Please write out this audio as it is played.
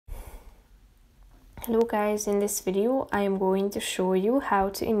Hello guys, in this video I am going to show you how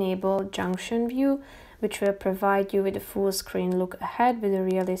to enable junction view, which will provide you with a full screen look ahead with a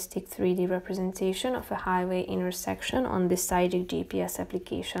realistic 3D representation of a highway intersection on the Sygic GPS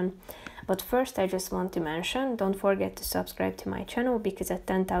application. But first I just want to mention, don't forget to subscribe to my channel, because at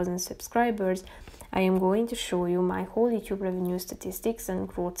 10,000 subscribers I am going to show you my whole YouTube revenue statistics and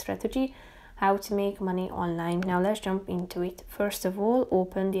growth strategy, how to make money online. Now let's jump into it. First of all,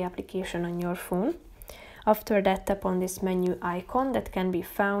 open the application on your phone. After that, tap on this menu icon that can be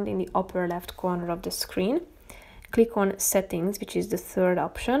found in the upper left corner of the screen. Click on Settings, which is the third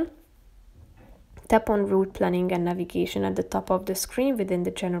option. Tap on Route Planning and Navigation at the top of the screen within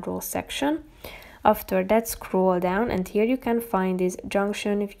the General section. After that, scroll down and here you can find this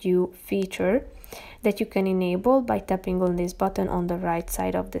Junction View feature that you can enable by tapping on this button on the right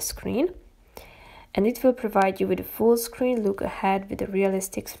side of the screen. And it will provide you with a full screen look ahead with a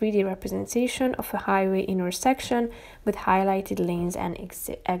realistic 3D representation of a highway intersection with highlighted lanes and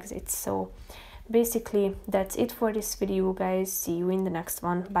exits. So basically that's it for this video guys. See you in the next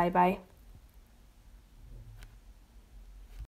one. Bye bye.